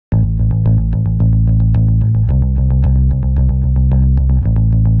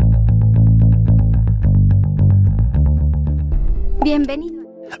Bienvenido.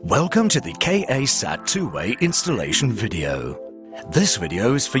 Welcome to the KA-SAT two-way installation video. This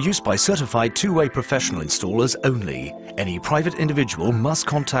video is for use by certified two-way professional installers only. Any private individual must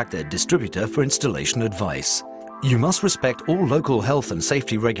contact their distributor for installation advice. You must respect all local health and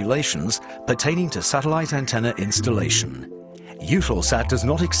safety regulations pertaining to satellite antenna installation. Eutelsat does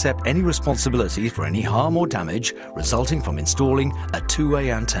not accept any responsibility for any harm or damage resulting from installing a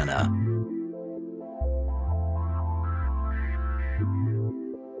two-way antenna.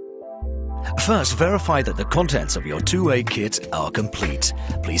 First, verify that the contents of your two-way kit are complete.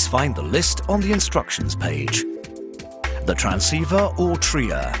 Please find the list on the instructions page. The transceiver or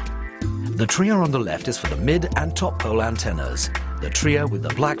TRIA. The TRIA on the left is for the mid and top pole antennas. The TRIA with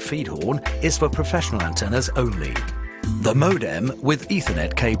the black feed horn is for professional antennas only. The modem with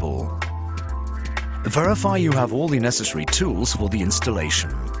Ethernet cable. Verify you have all the necessary tools for the installation.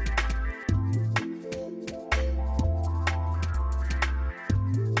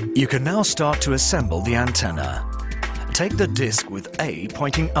 You can now start to assemble the antenna. Take the disc with A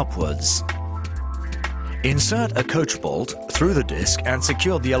pointing upwards. Insert a coach bolt through the disc and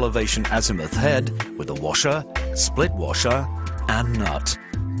secure the elevation azimuth head with a washer, split washer and nut.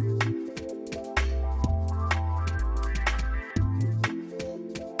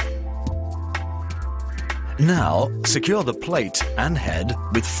 Now secure the plate and head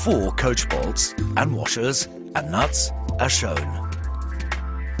with 4 coach bolts and washers and nuts as shown.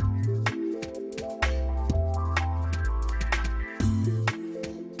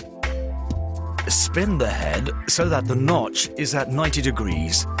 Spin the head so that the notch is at 90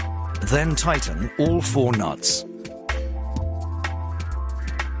 degrees. Then tighten all 4 nuts.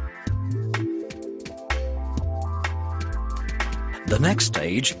 The next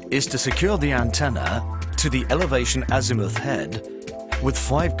stage is to secure the antenna to the elevation azimuth head with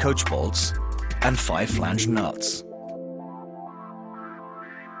 5 coach bolts and 5 flange nuts.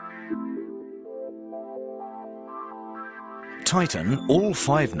 Tighten all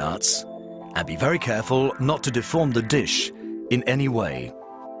 5 nuts and be very careful not to deform the dish in any way.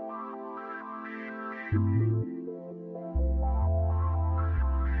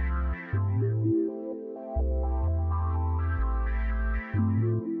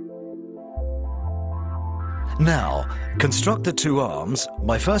 Now, construct the 2 arms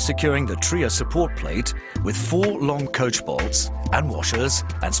by first securing the TRIA support plate with 4 long coach bolts and washers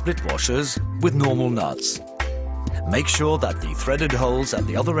and split washers with normal nuts. Make sure that the threaded holes at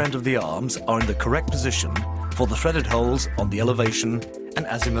the other end of the arms are in the correct position for the threaded holes on the elevation and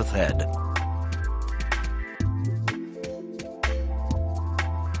azimuth head.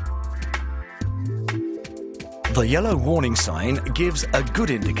 The yellow warning sign gives a good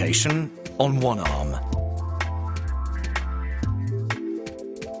indication on one arm.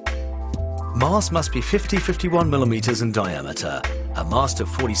 Mast must be 50-51 mm in diameter. A mast of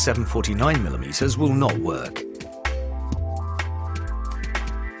 47-49 mm will not work.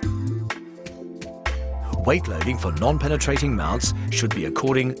 Weight loading for non-penetrating mounts should be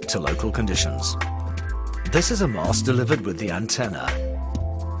according to local conditions. This is a mast delivered with the antenna.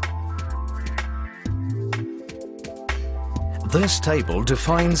 This table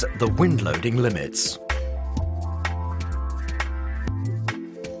defines the wind loading limits.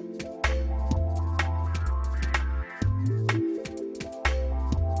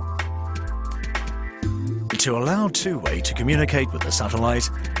 To allow two-way to communicate with the satellite,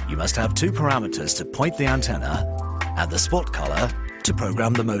 you must have 2 parameters to point the antenna and the spot color to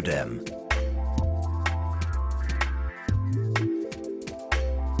program the modem.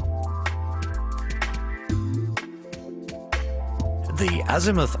 The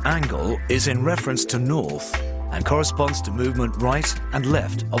azimuth angle is in reference to north and corresponds to movement right and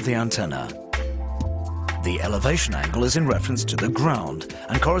left of the antenna. The elevation angle is in reference to the ground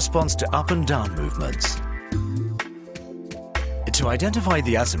and corresponds to up and down movements. To identify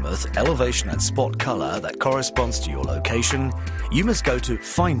the azimuth, elevation and spot color that corresponds to your location, you must go to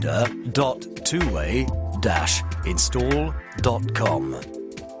finder.twoway-install.com.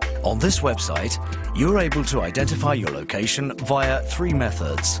 On this website, you are able to identify your location via 3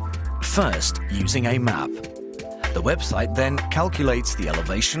 methods. First, using a map. The website then calculates the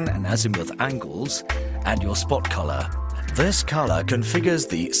elevation and azimuth angles and your spot color. This color configures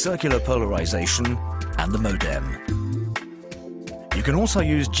the circular polarization and the modem. You can also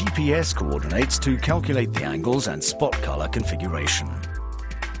use GPS coordinates to calculate the angles and spot color configuration.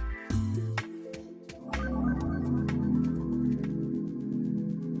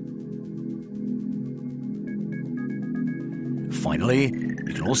 Finally,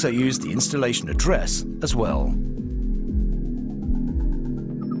 you can also use the installation address as well.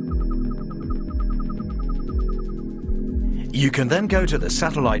 You can then go to the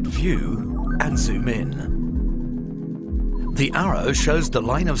satellite view and zoom in. The arrow shows the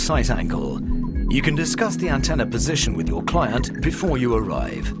line of sight angle. You can discuss the antenna position with your client before you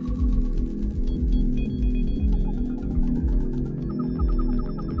arrive.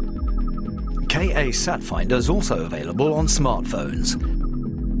 KA Sat Finder is also available on smartphones.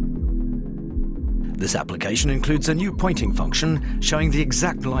 This application includes a new pointing function showing the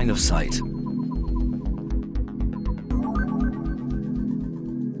exact line of sight.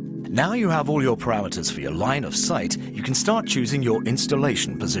 Now you have all your parameters for your line of sight, you can start choosing your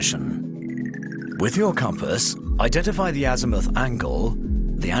installation position. With your compass, identify the azimuth angle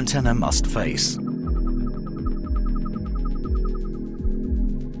the antenna must face.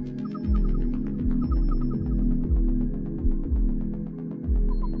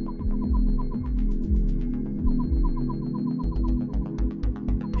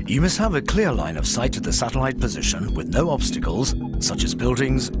 You must have a clear line of sight to the satellite position with no obstacles, such as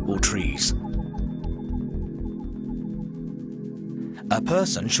buildings or trees. A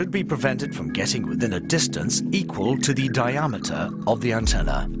person should be prevented from getting within a distance equal to the diameter of the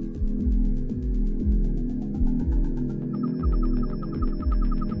antenna.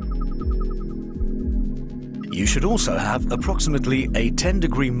 You should also have approximately a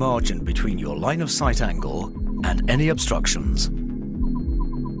 10-degree margin between your line of sight angle and any obstructions.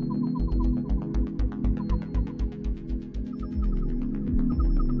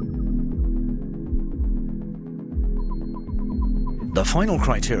 The final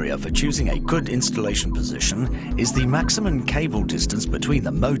criteria for choosing a good installation position is the maximum cable distance between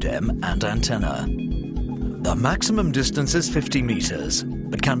the modem and antenna. The maximum distance is 50 meters,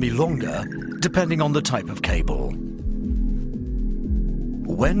 but can be longer depending on the type of cable.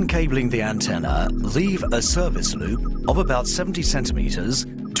 When cabling the antenna, leave a service loop of about 70 centimeters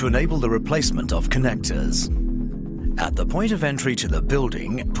to enable the replacement of connectors. At the point of entry to the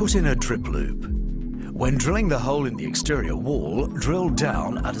building, put in a drip loop. When drilling the hole in the exterior wall, drill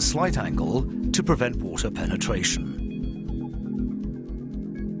down at a slight angle to prevent water penetration.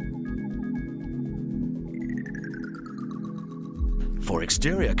 For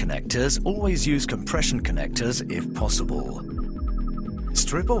exterior connectors, always use compression connectors if possible.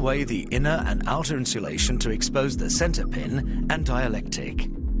 Strip away the inner and outer insulation to expose the center pin and dielectric.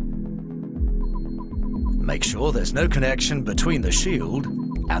 Make sure there's no connection between the shield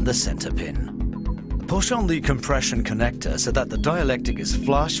and the center pin. Push on the compression connector so that the dielectric is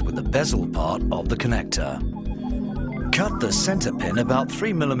flush with the bezel part of the connector. Cut the center pin about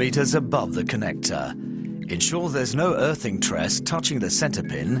 3 millimeters above the connector. Ensure there's no earthing truss touching the center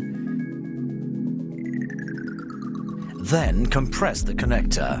pin. Then compress the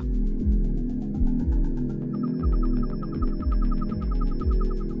connector.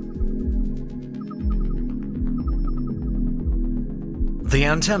 The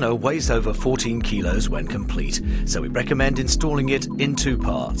antenna weighs over 14 kilos when complete, so we recommend installing it in two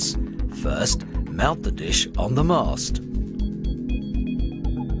parts. First, mount the dish on the mast.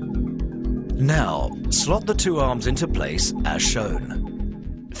 Now, slot the two arms into place as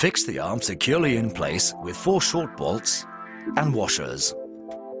shown. Fix the arm securely in place with 4 short bolts and washers.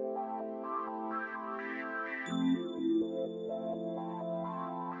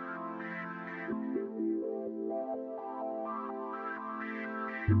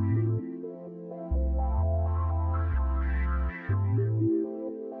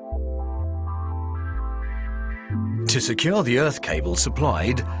 To secure the earth cable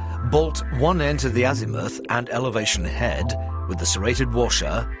supplied, bolt one end to the azimuth and elevation head with the serrated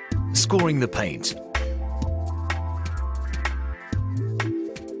washer, scoring the paint.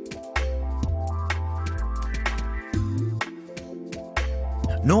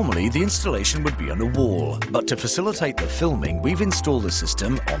 Normally, the installation would be on a wall, but to facilitate the filming, we've installed the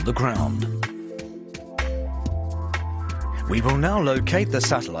system on the ground. We will now locate the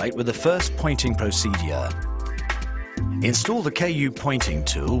satellite with the first pointing procedure. Install the KU pointing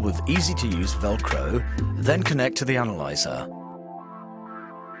tool with easy-to-use Velcro, then connect to the analyzer.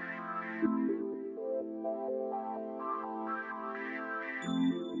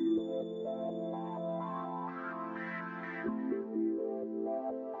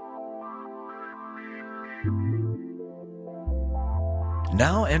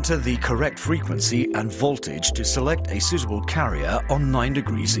 Now enter the correct frequency and voltage to select a suitable carrier on 9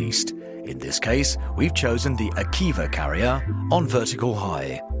 degrees east. In this case, we've chosen the Akiva carrier on vertical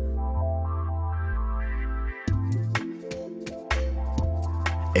high.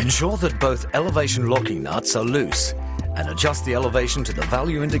 Ensure that both elevation locking nuts are loose and adjust the elevation to the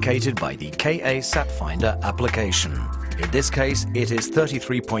value indicated by the KA Sat Finder application. In this case, it is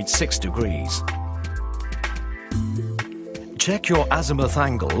 33.6 degrees. Check your azimuth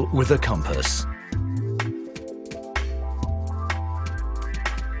angle with a compass.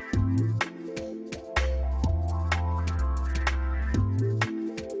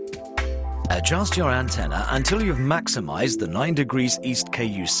 Adjust your antenna until you've maximized the 9 degrees east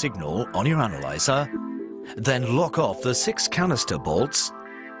KU signal on your analyzer, then lock off the 6 canister bolts .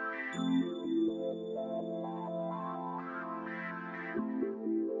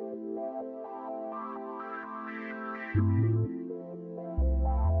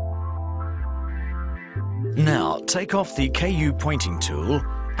 Now take off the KU pointing tool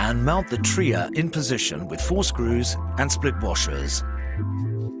and mount the TRIA in position with 4 screws and split washers.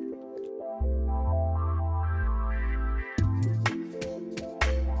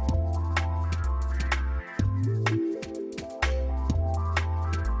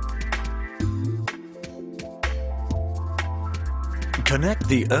 Connect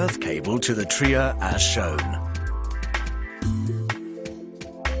the earth cable to the TRIA as shown.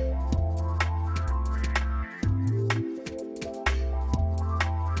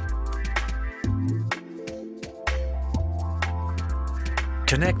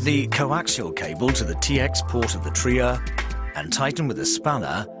 Connect the coaxial cable to the TX port of the TRIA and tighten with a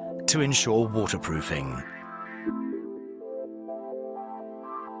spanner to ensure waterproofing.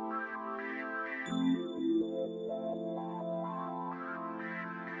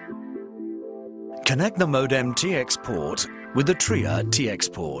 Connect the modem TX port with the TRIA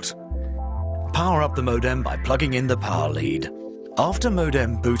TX port. Power up the modem by plugging in the power lead. After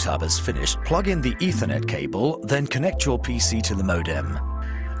modem boot up is finished, plug in the Ethernet cable, then connect your PC to the modem.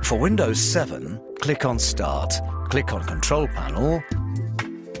 For Windows 7, click on Start, click on Control Panel,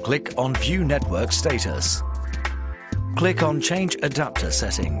 click on View Network Status. Click on Change Adapter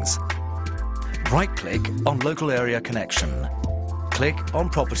Settings. Right-click on Local Area Connection. Click on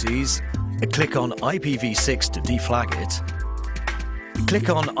Properties, click on IPv6 to deflag it. Click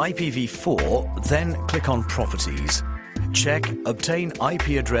on IPv4, then click on Properties. Check Obtain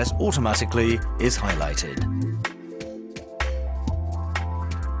IP Address Automatically is highlighted.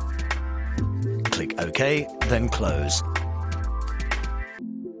 Click OK, then Close.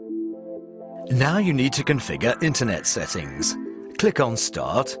 Now you need to configure Internet settings. Click on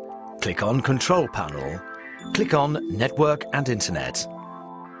Start, click on Control Panel, click on Network and Internet.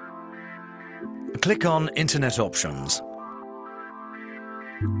 Click on Internet Options.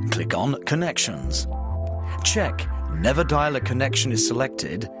 Click on Connections. Check Never Dial a Connection is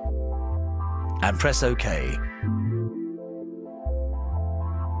selected and press OK.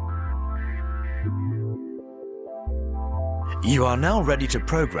 You are now ready to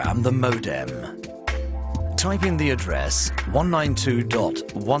program the modem. Type in the address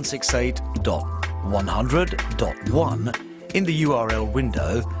 192.168.100.1 in the URL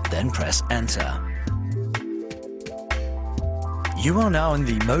window, then press Enter. You are now in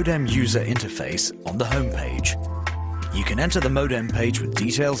the modem user interface on the home page. You can enter the modem page with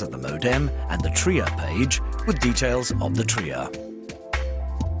details of the modem and the TRIA page with details of the TRIA.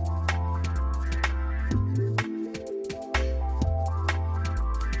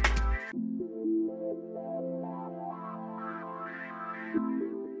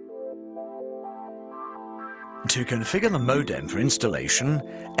 To configure the modem for installation,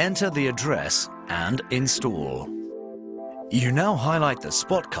 enter the address and install. You now highlight the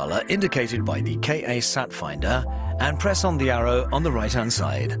spot color indicated by the KA Sat Finder and press on the arrow on the right-hand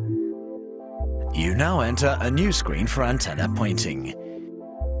side. You now enter a new screen for antenna pointing.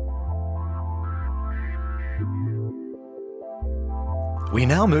 We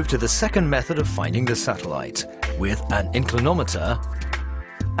now move to the second method of finding the satellite, with an inclinometer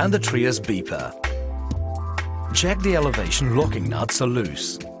and the TRIA's beeper. Check the elevation locking nuts are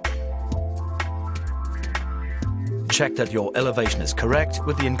loose. Check that your elevation is correct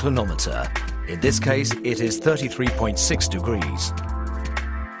with the inclinometer. In this case, it is 33.6 degrees.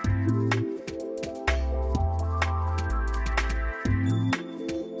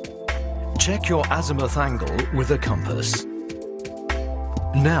 Check your azimuth angle with a compass.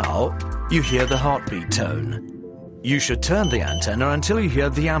 Now, you hear the heartbeat tone. You should turn the antenna until you hear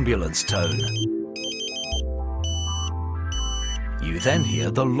the ambulance tone. You then hear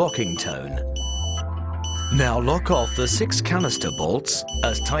the locking tone. Now lock off the 6 canister bolts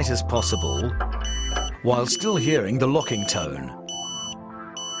as tight as possible while still hearing the locking tone.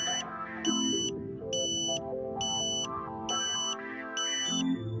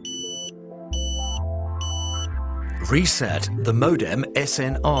 Reset the modem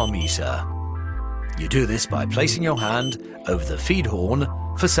SNR meter. You do this by placing your hand over the feed horn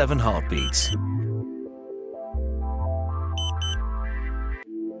for 7 heartbeats.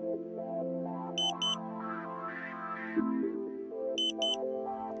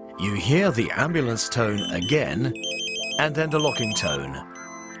 You hear the ambulance tone again, and then the locking tone.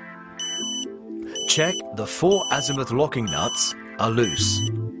 Check the 4 azimuth locking nuts are loose.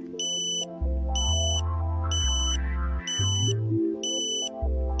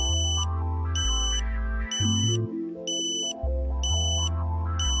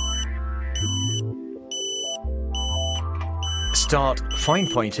 Start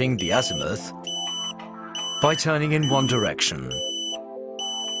fine-pointing the azimuth by turning in one direction.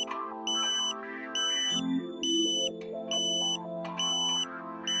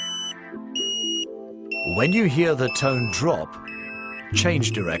 When you hear the tone drop,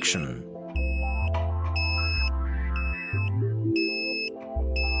 change direction.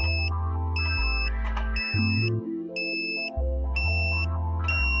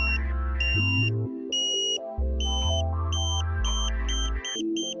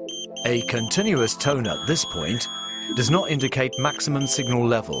 A continuous tone at this point does not indicate maximum signal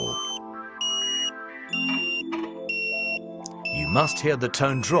level. You must hear the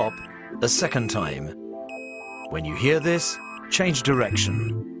tone drop a second time. When you hear this, change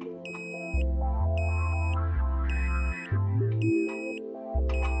direction.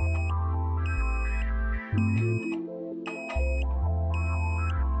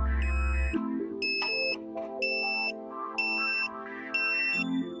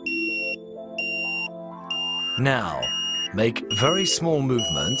 Now, make very small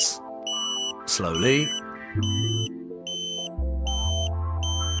movements, slowly.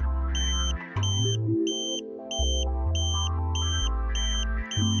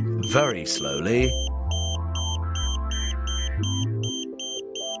 Very slowly.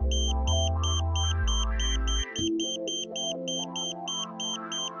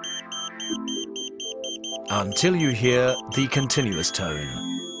 Until you hear the continuous tone.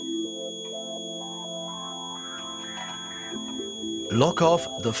 Lock off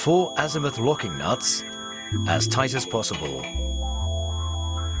the 4 azimuth locking nuts as tight as possible.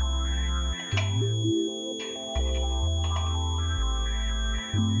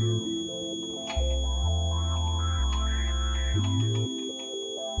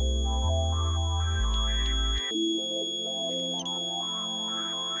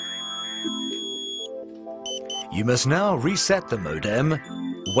 You must now reset the modem,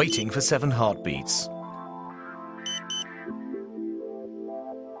 waiting for 7 heartbeats.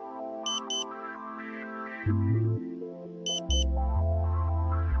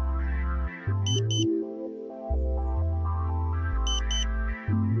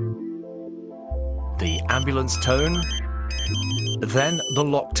 The ambulance tone, then the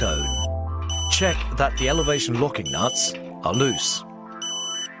lock tone. Check that the elevation locking nuts are loose.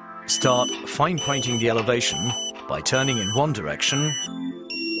 Start fine-pointing the elevation by turning in one direction.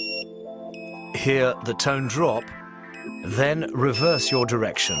 Hear the tone drop, then reverse your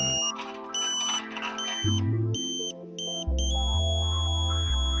direction.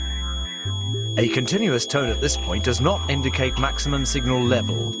 A continuous tone at this point does not indicate maximum signal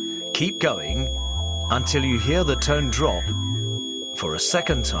level. Keep going until you hear the tone drop for a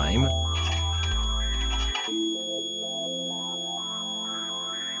second time.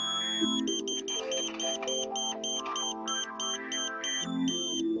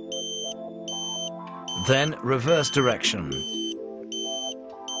 Then reverse direction.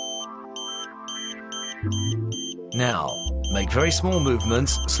 Now, make very small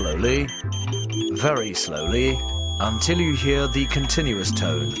movements, slowly, very slowly, until you hear the continuous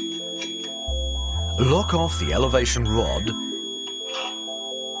tone. Lock off the elevation rod,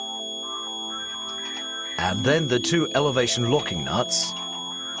 and then the 2 elevation locking nuts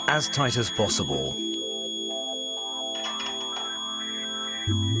as tight as possible.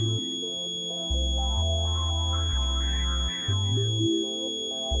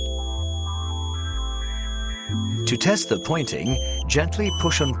 To test the pointing, gently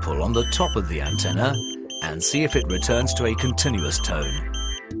push and pull on the top of the antenna and see if it returns to a continuous tone.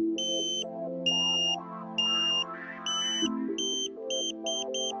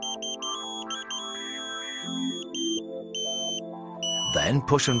 Then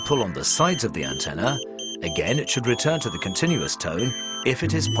push and pull on the sides of the antenna. Again, it should return to the continuous tone if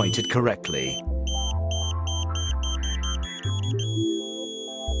it is pointed correctly.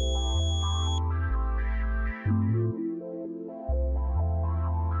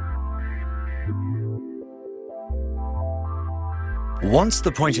 Once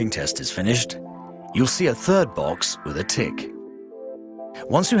the pointing test is finished, you'll see a third box with a tick.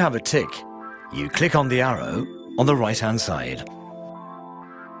 Once you have a tick, you click on the arrow on the right-hand side.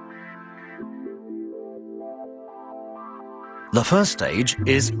 The first stage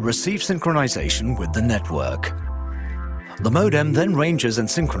is receive synchronization with the network. The modem then ranges and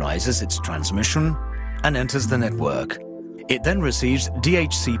synchronizes its transmission and enters the network. It then receives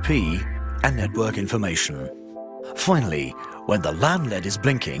DHCP and network information. Finally, when the LAN LED is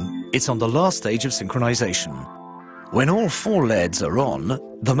blinking, it's on the last stage of synchronization. When all 4 LEDs are on,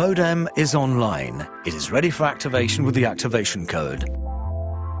 the modem is online. It is ready for activation with the activation code.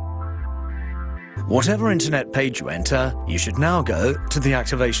 Whatever internet page you enter, you should now go to the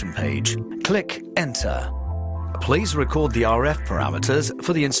activation page. Click Enter. Please record the RF parameters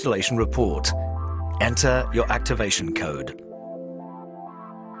for the installation report. Enter your activation code.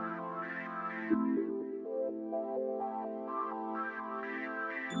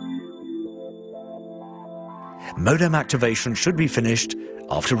 Modem activation should be finished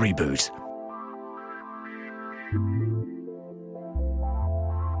after reboot.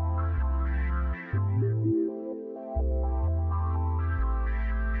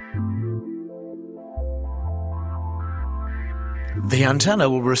 The antenna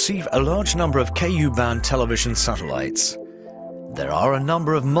will receive a large number of Ku-band television satellites. There are a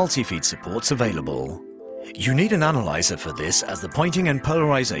number of multi-feed supports available. You need an analyzer for this, as the pointing and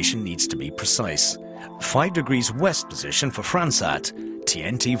polarization needs to be precise. 5 degrees west position for Fransat,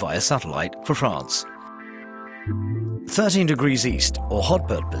 TNT via satellite for France. 13 degrees east or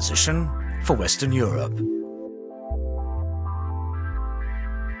hotbird position for Western Europe.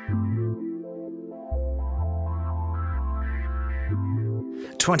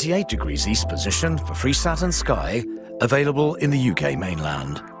 "28 degrees east position for Freesat and Sky, available in the UK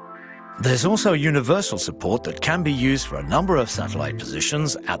mainland. There's also universal support that can be used for a number of satellite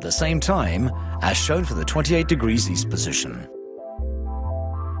positions at the same time, as shown for the 28 degrees east position.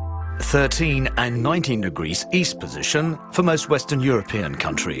 13 and 19 degrees east position for most Western European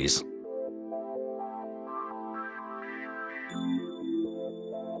countries.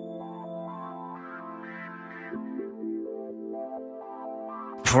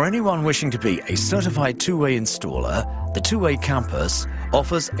 For anyone wishing to be a certified two-way installer, the Two-Way Campus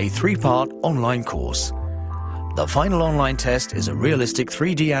offers a 3-part online course. The final online test is a realistic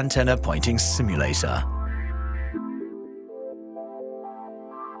 3D antenna pointing simulator.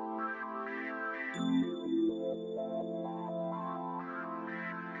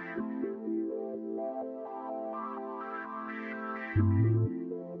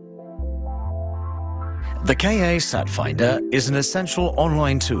 The KA Sat Finder is an essential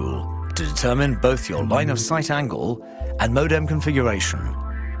online tool to determine both your line of sight angle and modem configuration.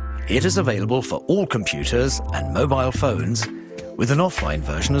 It is available for all computers and mobile phones, with an offline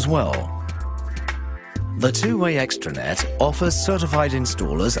version as well. The Two-Way Extranet offers certified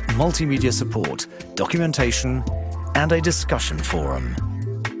installers multimedia support, documentation, and a discussion forum.